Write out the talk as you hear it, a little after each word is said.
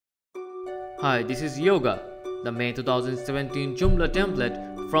Hi, this is Yoga, the May 2017 Joomla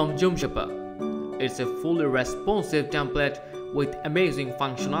template from Joomla. It's a fully responsive template with amazing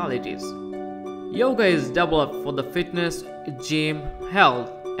functionalities. Yoga is developed for the fitness, gym,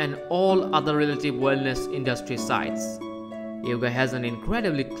 health, and all other relative wellness industry sites. Yoga has an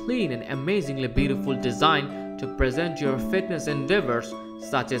incredibly clean and amazingly beautiful design to present your fitness endeavors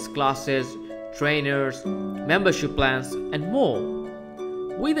such as classes, trainers, membership plans, and more.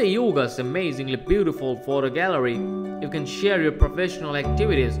 With the Yoga's amazingly beautiful photo gallery, you can share your professional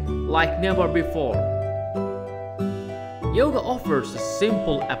activities like never before. Yoga offers a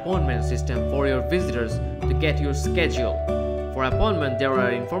simple appointment system for your visitors to get your schedule. For appointment, there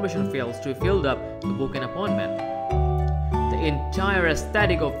are information fields to be filled up to book an appointment. The entire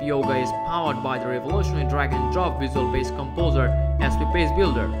aesthetic of Yoga is powered by the revolutionary drag and drop visual based composer SP Page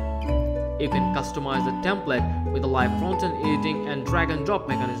Builder. You can customize the template with the live front-end editing and drag and drop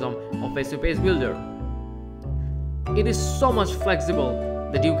mechanism of SP Page Builder. It is so much flexible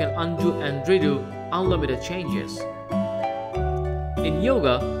that you can undo and redo unlimited changes. In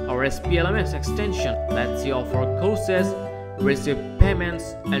Yoga, our SPLMS extension lets you offer courses, receive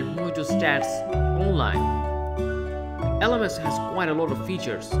payments, and monitor stats online. LMS has quite a lot of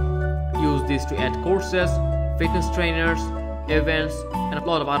features. Use this to add courses, fitness trainers, events, and a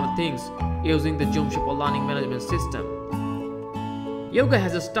lot of other things using the Joomla learning management system. Yoga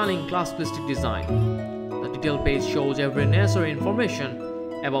has a stunning class-listic design. The detail page shows every necessary information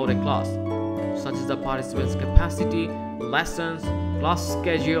about a class, such as the participants' capacity, lessons, class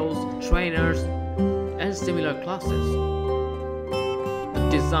schedules, trainers, and similar classes. The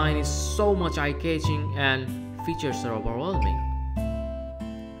design is so much eye-catching and features are overwhelming.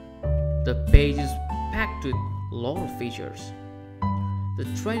 The page is packed with a lot of features. The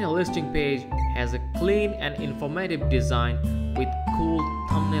trainer listing page has a clean and informative design with cool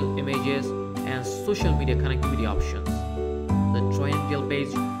thumbnail images and social media connectivity options. The trainer detail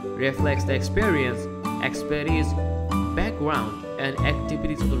page reflects the experience, expertise, background, and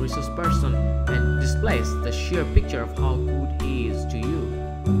activities of the resource person and displays the sheer picture of how good he is to you.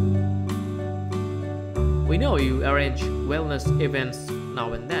 We know you arrange wellness events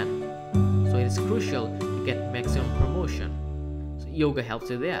now and then, so it is crucial to get maximum promotion. So Yoga helps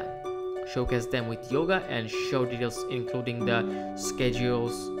you there. Showcase them with Yoga and show details including the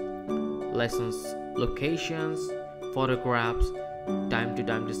schedules, lessons, locations, photographs,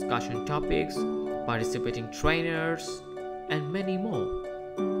 time-to-time discussion topics, participating trainers, and many more.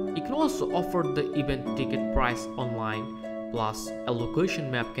 You can also offer the event ticket price online, plus a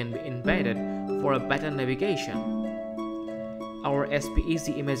location map can be embedded for a better navigation. Our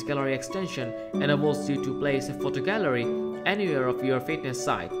SP-Easy Image Gallery extension enables you to place a photo gallery anywhere of your fitness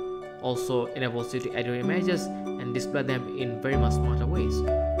site. Also enables you to add your images and display them in very much smarter ways.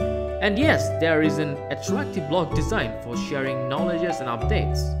 And yes, there is an attractive blog design for sharing knowledges and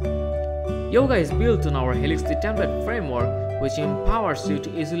updates. Yoga is built on our Helixity template framework, which empowers you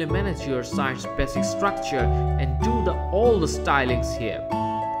to easily manage your site's basic structure and do all the stylings here.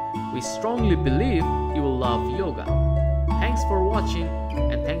 We strongly believe you will love Yoga. Thanks for watching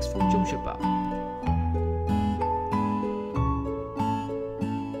and thanks from Joomla.